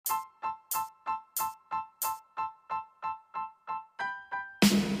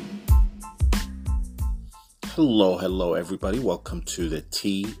Hello, everybody. Welcome to the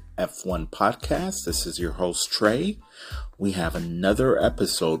TF1 podcast. This is your host, Trey. We have another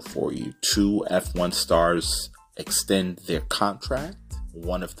episode for you. Two F1 stars extend their contract,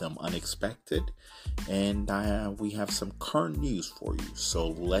 one of them unexpected, and we have some current news for you. So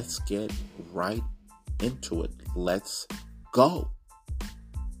let's get right into it. Let's go.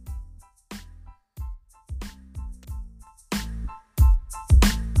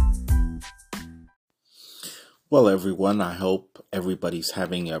 Well, everyone, I hope everybody's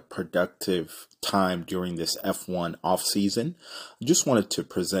having a productive time during this F1 off season. I just wanted to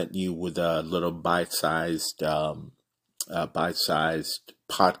present you with a little bite-sized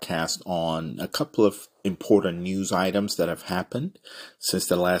podcast on a couple of important news items that have happened since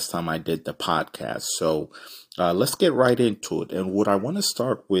the last time I did the podcast. So let's get right into it. And what I want to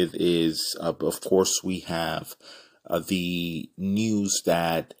start with is, of course, we have the news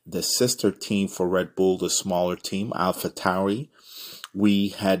that the sister team for Red Bull, the smaller team, AlphaTauri, we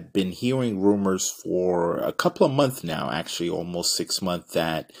had been hearing rumors for a couple of months now, actually almost 6 months,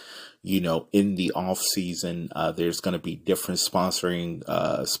 that, in the off season, there's going to be different sponsorship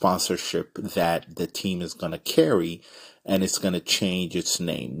that the team is going to carry, and it's going to change its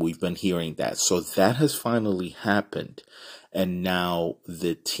name. We've been hearing that. So that has finally happened. And now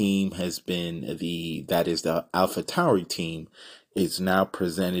the team has been the AlphaTauri team is now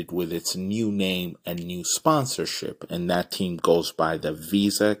presented with its new name and new sponsorship. And that team goes by the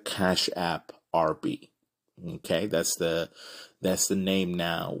Visa Cash App RB. Okay, that's the name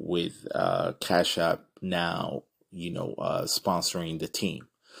now, with Cash App now, sponsoring the team.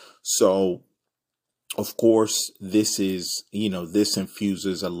 So, of course, this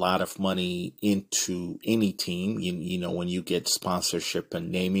infuses a lot of money into any team, when you get sponsorship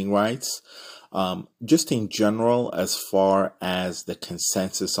and naming rights. Just in general, as far as the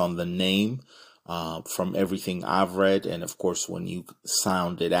consensus on the name, from everything I've read, and of course, when you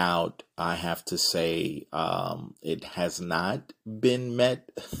sound it out, I have to say it has not been met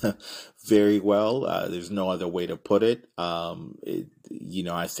very well. There's no other way to put it.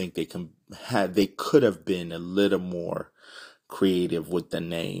 I think they could have been a little more creative with the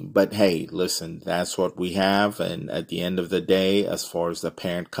name. But hey, listen, that's what we have. And at the end of the day, as far as the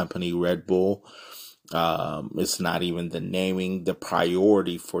parent company, Red Bull, it's not even the naming. The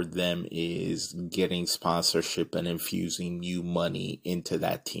priority for them is getting sponsorship and infusing new money into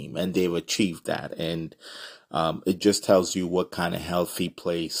that team. And they've achieved that. And it just tells you what kind of healthy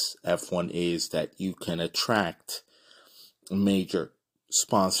place F1 is, that you can attract major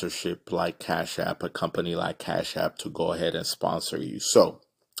sponsorship like Cash App, a company like Cash App, to go ahead and sponsor you. So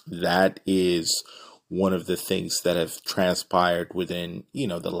that is one of the things that have transpired within,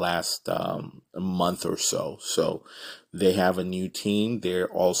 the last month or so. So they have a new team.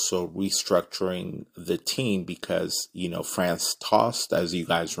 They're also restructuring the team because, Franz Tost, as you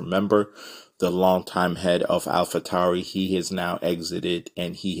guys remember, the longtime head of AlphaTauri, he has now exited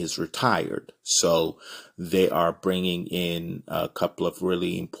and he has retired. So they are bringing in a couple of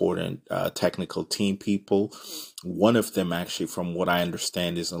really important technical team people. One of them, actually, from what I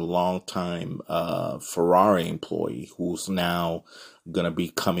understand, is a longtime Ferrari employee who's now going to be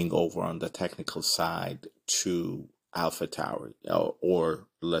coming over on the technical side to AlphaTauri, or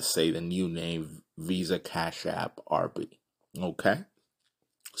let's say the new name, Visa Cash App RB. Okay.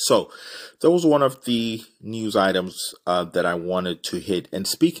 So that was one of the news items that I wanted to hit. And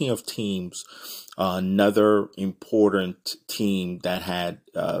speaking of teams, another important team that had,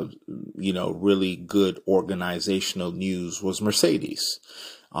 really good organizational news was Mercedes.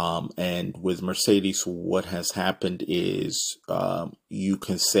 And with Mercedes, what has happened is you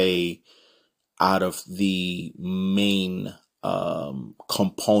can say, out of the main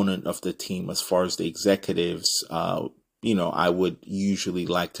component of the team, as far as the executives, I would usually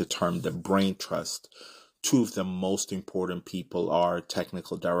like to term the brain trust. Two of the most important people are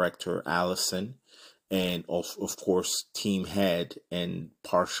technical director Allison and of course team head and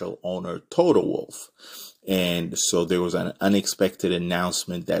partial owner Toto Wolff. And so there was an unexpected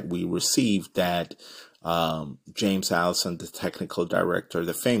announcement that we received that James Allison, the technical director,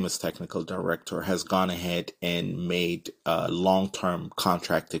 the famous technical director, has gone ahead and made a long-term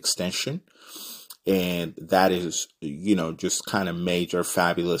contract extension. And that is, just kind of major,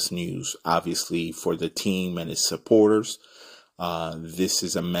 fabulous news, obviously, for the team and its supporters. This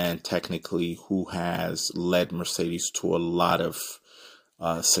is a man technically who has led Mercedes to a lot of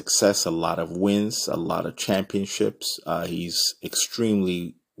success, a lot of wins, a lot of championships. He's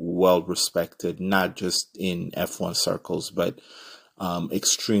extremely well respected, not just in F1 circles, but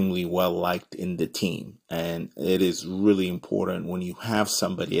extremely well liked in the team. And it is really important when you have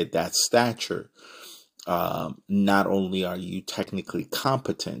somebody at that stature not only are you technically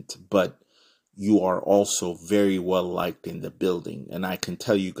competent, but you are also very well liked in the building. And I can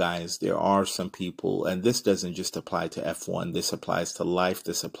tell you guys, there are some people, and this doesn't just apply to F1, this applies to life,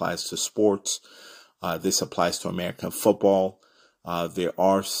 this applies to sports, this applies to American football. There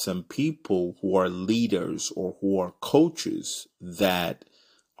are some people who are leaders or who are coaches that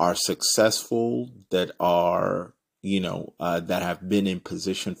are successful, that are, that have been in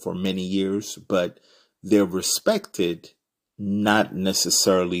position for many years, but they're respected, not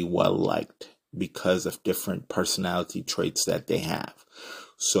necessarily well liked because of different personality traits that they have.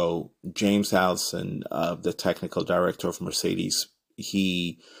 So James Allison, the technical director of Mercedes,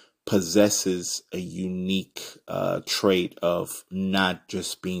 he possesses a unique trait of not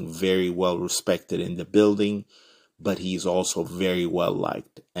just being very well respected in the building, but he's also very well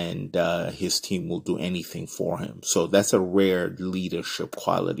liked, and his team will do anything for him. So that's a rare leadership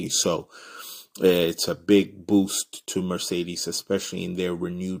quality. So it's a big boost to Mercedes, especially in their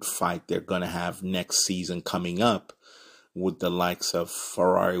renewed fight they're going to have next season coming up with the likes of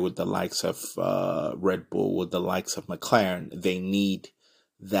Ferrari, with the likes of Red Bull, with the likes of McLaren. They need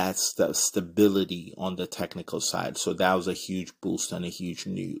that stability on the technical side. So that was a huge boost and a huge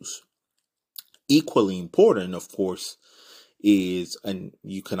news. Equally important, of course, is, and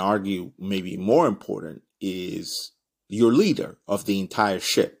you can argue maybe more important, is your leader of the entire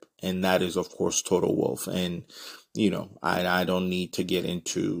ship. And that is, of course, Toto Wolff. And, I don't need to get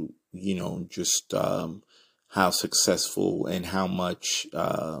into, just how successful and how much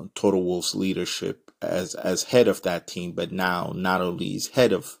Toto Wolff's leadership as head of that team, but now not only is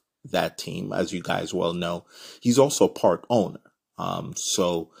head of that team, as you guys well know, he's also part owner.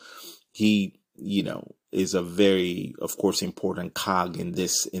 So he, is a very, of course, important cog in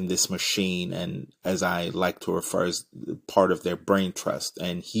this machine, and as I like to refer, as part of their brain trust.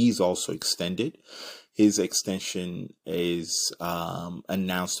 And he's also extended. His extension is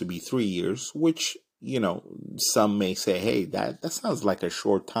announced to be 3 years, which, some may say, hey, that sounds like a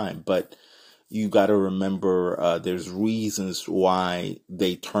short time, but you got to remember there's reasons why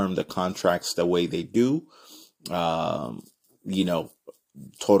they term the contracts the way they do.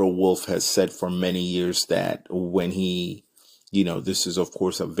 Toto Wolff has said for many years that when he, this is, of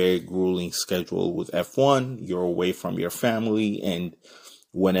course, a very grueling schedule with F1. You're away from your family. And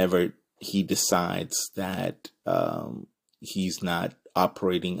whenever he decides that he's not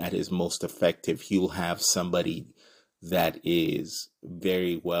operating at his most effective, he'll have somebody that is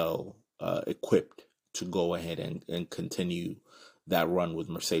very well equipped to go ahead and continue that run with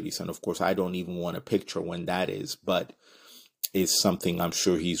Mercedes. And of course, I don't even want to picture when that is, but is something I'm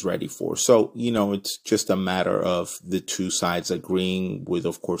sure he's ready for. So, it's just a matter of the two sides agreeing with,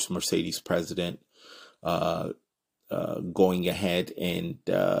 of course, Mercedes president going ahead and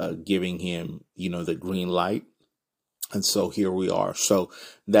giving him, the green light. And so here we are. So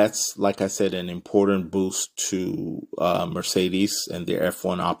that's, like I said, an important boost to Mercedes and their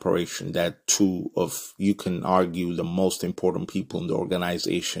F1 operation, that two of, you can argue, the most important people in the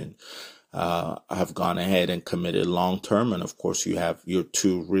organization have gone ahead and committed long term. And of course, you have your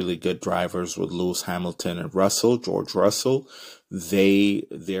two really good drivers with Lewis Hamilton and George Russell.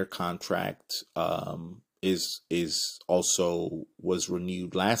 Their contract is also was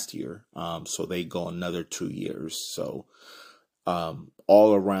renewed last year. So they go another 2 years. So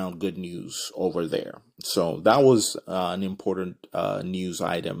all around good news over there. So that was an important news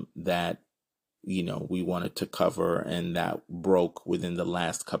item that we wanted to cover, and that broke within the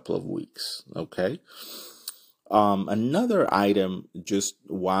last couple of weeks. Okay. Another item, just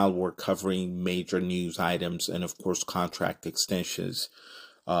while we're covering major news items and of course contract extensions,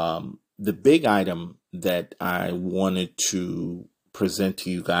 the big item that I wanted to present to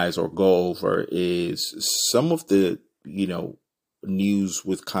you guys or go over is some of the, news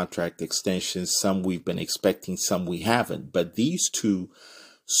with contract extensions. Some we've been expecting, some we haven't, but these two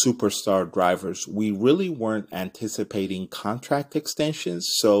superstar drivers, we really weren't anticipating contract extensions.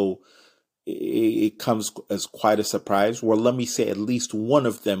 So it comes as quite a surprise. Well, let me say at least one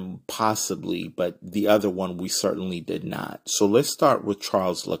of them possibly, but the other one we certainly did not. So let's start with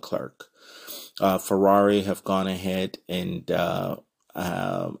Charles Leclerc. Ferrari have gone ahead and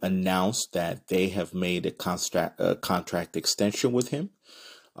announced that they have made a contract extension with him.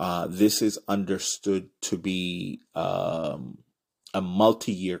 This is understood to be a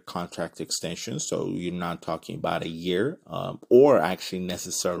multi-year contract extension. So you're not talking about a year or actually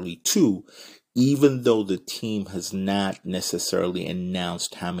necessarily two, even though the team has not necessarily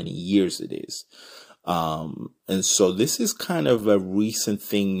announced how many years it is. And so this is kind of a recent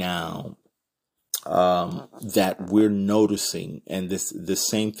thing now that we're noticing, and the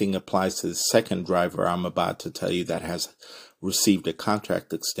same thing applies to the second driver I'm about to tell you that has received a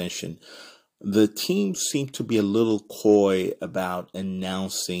contract extension. The teams seem to be a little coy about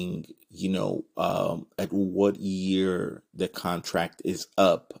announcing, at what year the contract is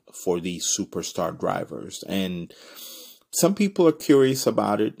up for these superstar drivers. And some people are curious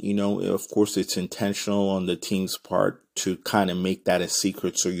about it. Of course, it's intentional on the team's part to kind of make that a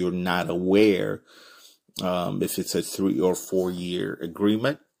secret so you're not aware if it's a 3 or 4 year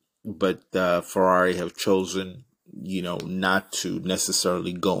agreement. But Ferrari have chosen, not to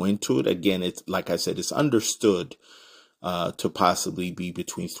necessarily go into it. Again, it's like I said, it's understood to possibly be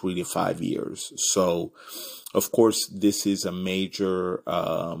between 3 to 5 years. So, of course, this is a major,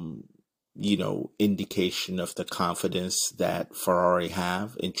 indication of the confidence that Ferrari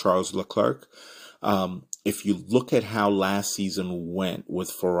have in Charles Leclerc. If you look at how last season went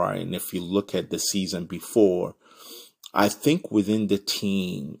with Ferrari, and if you look at the season before, I think within the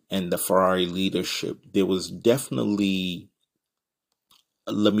team and the Ferrari leadership, there was definitely,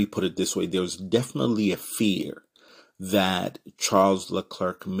 let me put it this way, there was definitely a fear that Charles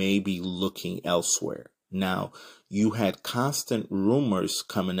Leclerc may be looking elsewhere. Now, you had constant rumors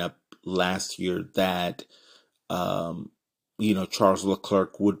coming up last year that, Charles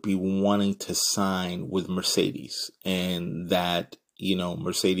Leclerc would be wanting to sign with Mercedes, and that,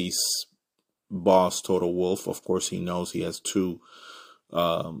 Mercedes boss Toto Wolff, of course, he knows he has two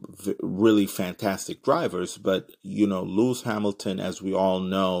really fantastic drivers, but, Lewis Hamilton, as we all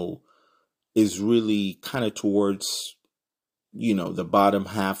know, is really kind of towards, the bottom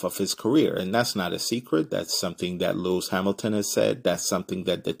half of his career. And that's not a secret. That's something that Lewis Hamilton has said. That's something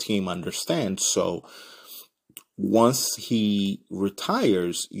that the team understands. So once he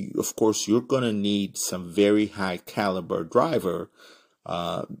retires, of course, you're going to need some very high caliber driver,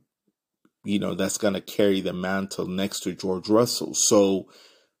 that's going to carry the mantle next to George Russell. So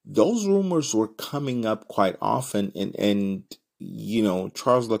those rumors were coming up quite often. And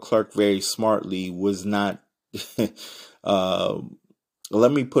Charles Leclerc very smartly was not,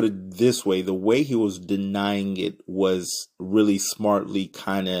 let me put it this way. The way he was denying it was really smartly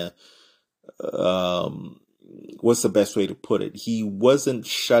kind of, what's the best way to put it? He wasn't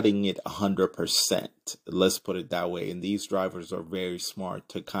shutting it 100%. Let's put it that way. And these drivers are very smart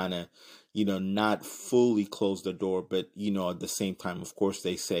to kind of, not fully close the door, but, at the same time, of course,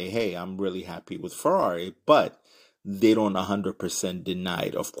 they say, hey, I'm really happy with Ferrari, but they don't 100% deny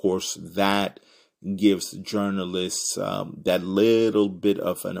it. Of course, that gives journalists that little bit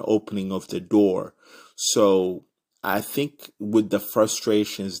of an opening of the door. So I think with the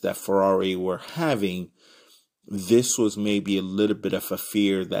frustrations that Ferrari were having, this was maybe a little bit of a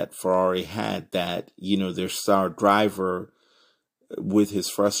fear that Ferrari had that, their star driver, with his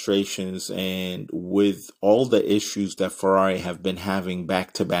frustrations and with all the issues that Ferrari have been having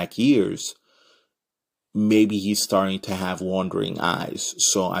back-to-back years, maybe he's starting to have wandering eyes.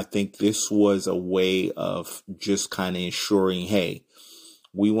 So I think this was a way of just kind of ensuring, hey,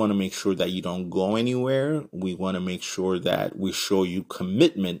 we want to make sure that you don't go anywhere. We want to make sure that we show you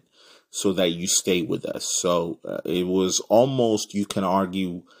commitment so that you stay with us. So it was almost, you can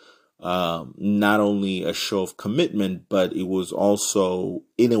argue, not only a show of commitment, but it was also,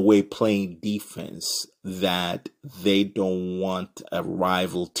 in a way, playing defense that they don't want a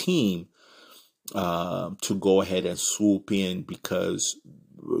rival team to go ahead and swoop in because,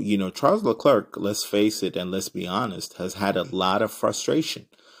 Charles Leclerc, let's face it and let's be honest, has had a lot of frustration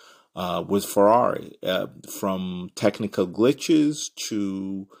with Ferrari, from technical glitches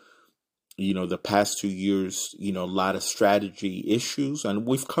to the past 2 years, a lot of strategy issues, and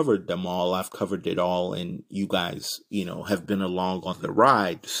we've covered them all. I've covered it all, and you guys, have been along on the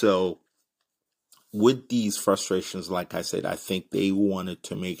ride. So with these frustrations, like I said, I think they wanted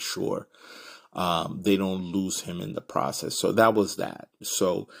to make sure they don't lose him in the process. So that was that.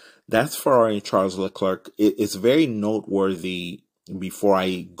 So that's Ferrari and Charles Leclerc. It's very noteworthy. Before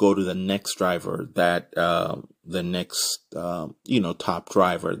I go to the next driver, that the next top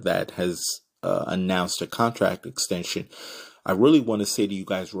driver that has announced a contract extension, I really want to say to you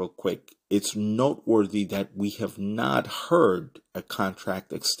guys real quick, it's noteworthy that we have not heard a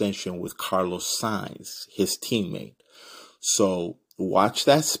contract extension with Carlos Sainz, his teammate. So watch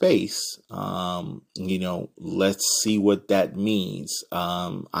that space. Let's see what that means.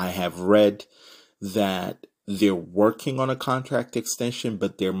 I have read that they're working on a contract extension,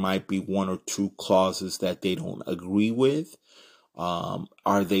 but there might be 1 or 2 clauses that they don't agree with.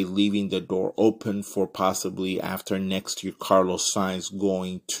 Are they leaving the door open for possibly after next year Carlos Sainz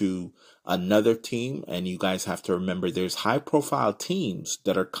going to another team. And you guys have to remember there's high profile teams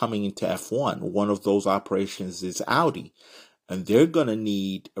that are coming into F1. One of those operations is Audi, and they're going to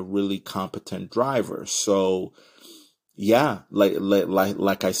need a really competent driver. So yeah,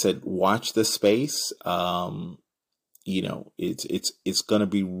 like I said, watch the space. It's going to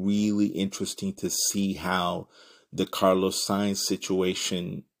be really interesting to see how the Carlos Sainz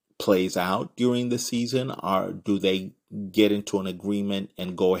situation plays out during the season. Or do they get into an agreement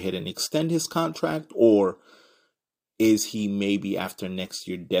and go ahead and extend his contract, or is he maybe after next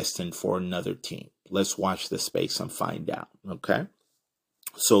year destined for another team? Let's watch the space and find out. Okay.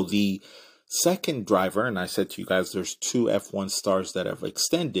 So the second driver, and I said to you guys, there's 2 F1 stars that have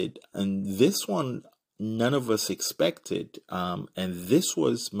extended, and this one none of us expected. And this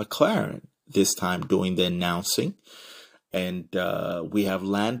was McLaren this time doing the announcing. And we have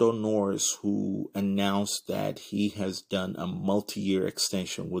Lando Norris, who announced that he has done a multi-year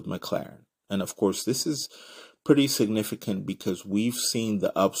extension with McLaren. And of course, this is pretty significant because we've seen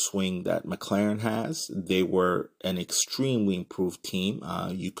the upswing that McLaren has. They were an extremely improved team.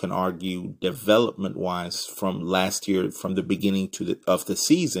 You can argue development-wise from last year, from the beginning of the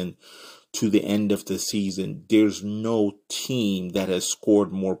season to the end of the season, there's no team that has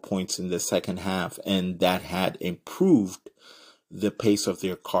scored more points in the second half and that had improved the pace of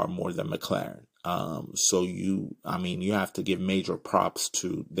their car more than McLaren. So you have to give major props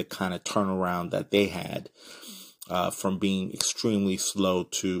to the kind of turnaround that they had, from being extremely slow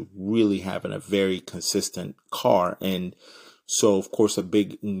to really having a very consistent car. And so, of course, a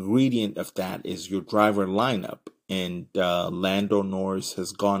big ingredient of that is your driver lineup. And Lando Norris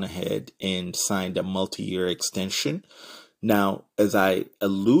has gone ahead and signed a multi-year extension. Now, as I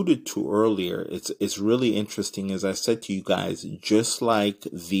alluded to earlier, it's really interesting. As I said to you guys, just like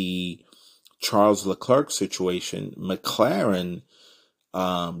the Charles Leclerc situation, McLaren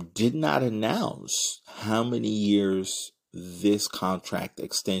did not announce how many years this contract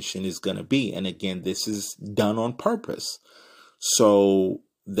extension is going to be. And again, this is done on purpose. So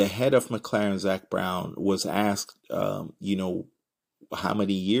the head of McLaren, Zak Brown, was asked, how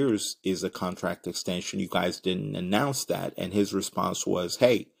many years is a contract extension? You guys didn't announce that. And his response was,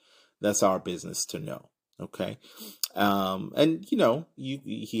 hey, that's our business to know. Okay.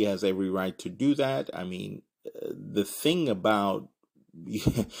 He has every right to do that. I mean, the thing about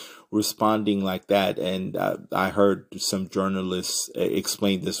responding like that, and I heard some journalists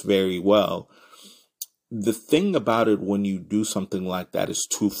explain this very well. The thing about it when you do something like that is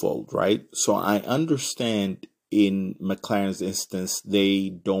twofold, right? So I understand in McLaren's instance, they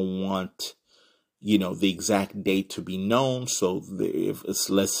don't want, the exact date to be known. So if it's,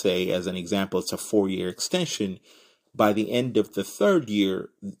 let's say, as an example, it's a 4-year extension. By the end of the 3rd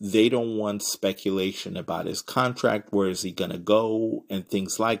year, they don't want speculation about his contract. Where is he going to go and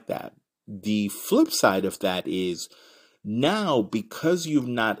things like that. The flip side of that is now, because you've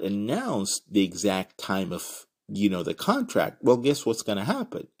not announced the exact time of, the contract, well, guess what's going to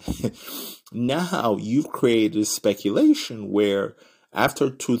happen? Now you've created speculation where after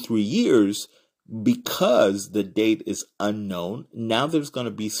 2-3 years, because the date is unknown, now there's going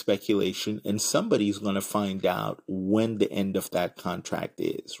to be speculation and somebody's going to find out when the end of that contract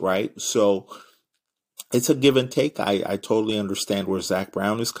is, right? So it's a give and take. I totally understand where Zak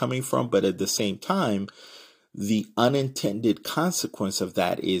Brown is coming from, but at the same time, the unintended consequence of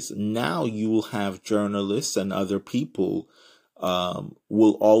that is now you will have journalists and other people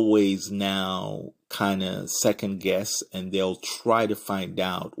will always now kind of second guess, and they'll try to find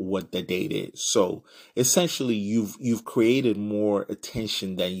out what the date is. So essentially you've created more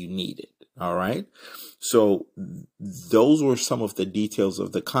attention than you needed. All right. So those were some of the details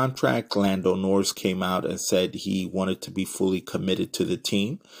of the contract. Lando Norris came out and said he wanted to be fully committed to the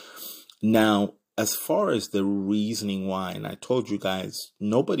team. Now, as far as the reasoning why, and I told you guys,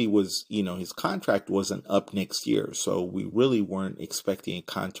 nobody was, his contract wasn't up next year. So we really weren't expecting a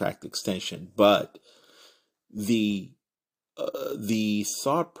contract extension. But the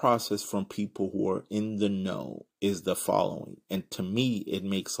thought process from people who are in the know is the following. And to me, it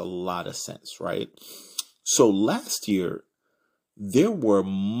makes a lot of sense, right? So last year, there were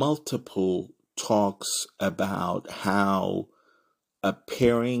multiple talks about how a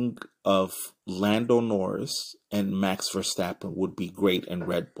pairing of Lando Norris and Max Verstappen would be great in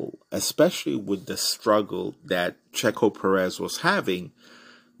Red Bull, especially with the struggle that Checo Perez was having.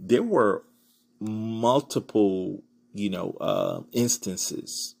 There were multiple,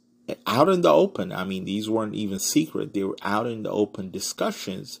 instances out in the open. I mean, these weren't even secret. They were out in the open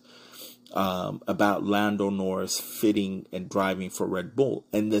discussions about Lando Norris fitting and driving for Red Bull.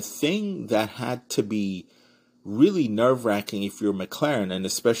 And the thing that had to be really nerve-wracking if you're McLaren, and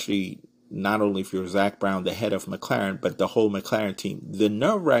especially not only if you're Zach Brown, the head of McLaren, but the whole McLaren team. The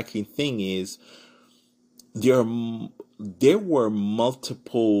nerve-wracking thing is there were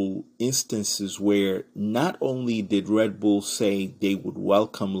multiple instances where not only did Red Bull say they would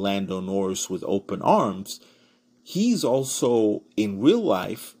welcome Lando Norris with open arms, he's also in real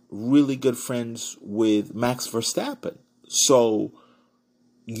life really good friends with Max Verstappen. So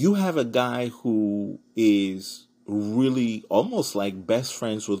you have a guy who is really almost like best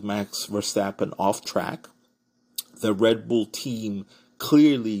friends with Max Verstappen off track. The Red Bull team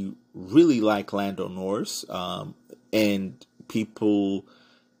clearly really like Lando Norris, and people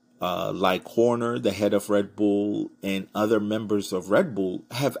like Horner, the head of Red Bull, and other members of Red Bull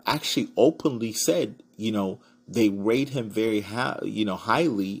have actually openly said, they rate him very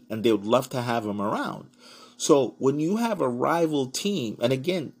highly, and they would love to have him around. So when you have a rival team, and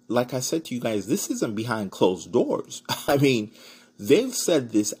again, like I said to you guys, this isn't behind closed doors. I mean, they've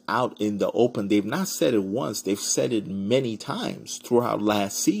said this out in the open. They've not said it once. They've said it many times throughout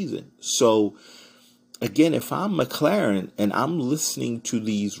last season. So again, if I'm McLaren and I'm listening to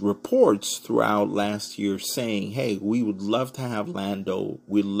these reports throughout last year saying, hey, we would love to have Lando.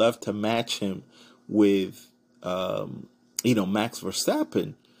 We'd love to match him with, Max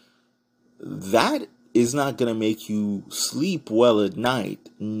Verstappen. That is not going to make you sleep well at night,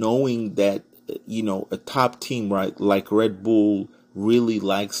 knowing that, a top team, right, like Red Bull really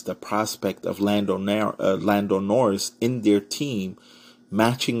likes the prospect of Lando Norris in their team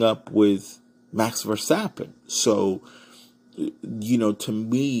matching up with Max Verstappen. So, to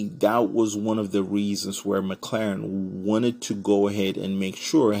me, that was one of the reasons where McLaren wanted to go ahead and make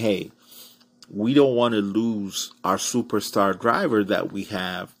sure, hey, we don't want to lose our superstar driver that we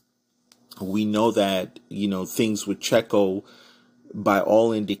have. We know that, things with Checo, by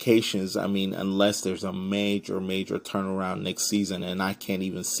all indications, I mean, unless there's a major turnaround next season, and I can't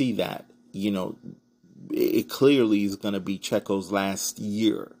even see that, it clearly is going to be Checo's last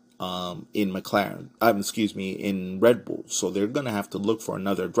year in McLaren, in Red Bull. So they're going to have to look for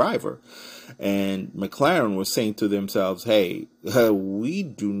another driver. And McLaren was saying to themselves, hey, we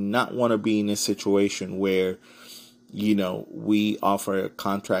do not want to be in a situation where, we offer a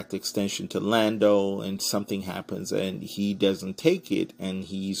contract extension to Lando and something happens and he doesn't take it, and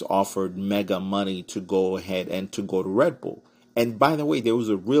he's offered mega money to go ahead and to go to Red Bull. And by the way, there was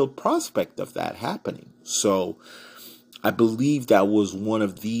a real prospect of that happening. So I believe that was one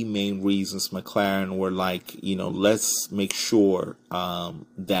of the main reasons McLaren were like, let's make sure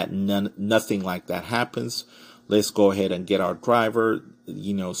that nothing like that happens. Let's go ahead and get our driver,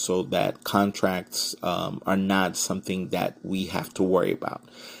 so that contracts are not something that we have to worry about.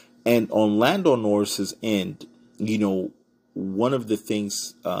 And on Lando Norris's end, one of the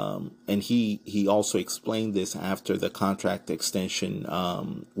things, and he also explained this after the contract extension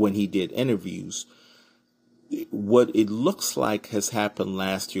when he did interviews, what it looks like has happened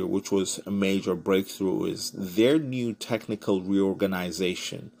last year, which was a major breakthrough, is their new technical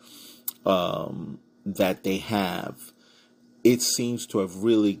reorganization that they have. It seems to have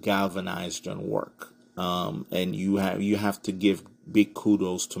really galvanized on work, and you have to give big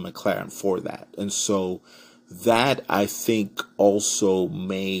kudos to McLaren for that. And so that, I think, also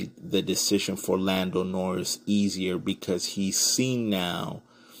made the decision for Lando Norris easier, because he's seen now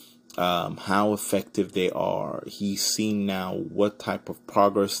how effective they are. He's seen now what type of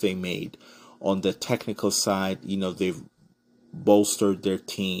progress they made on the technical side. They've bolstered their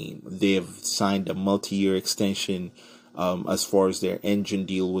team. They've signed a multi-year extension as far as their engine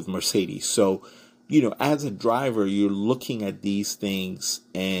deal with Mercedes. So, as a driver, you're looking at these things,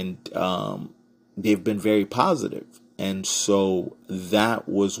 and they've been very positive. And so that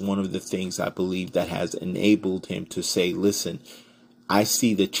was one of the things I believe that has enabled him to say, listen, I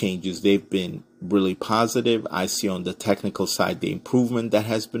see the changes. They've been really positive. I see on the technical side the improvement that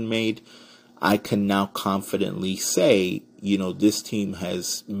has been made. I can now confidently say, this team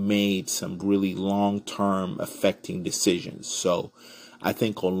has made some really long-term affecting decisions. So I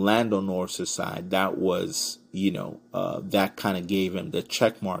think on Lando Norris' side, that was, that kind of gave him the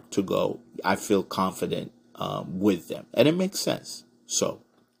check mark to go, I feel confident with them. And it makes sense. So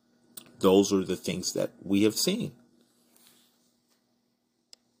those are the things that we have seen.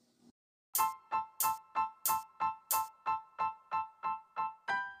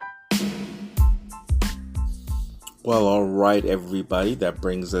 Well, all right, everybody. That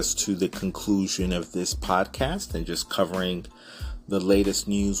brings us to the conclusion of this podcast, and just covering the latest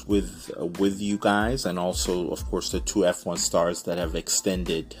news with you guys, and also, of course, the two F1 stars that have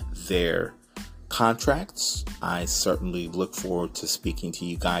extended their contracts. I certainly look forward to speaking to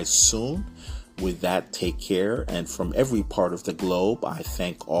you guys soon. with that, take care. And from every part of the globe, I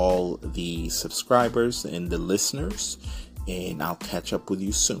thank all the subscribers and the listeners. And I'll catch up with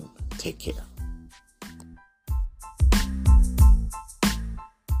you soon. Take care.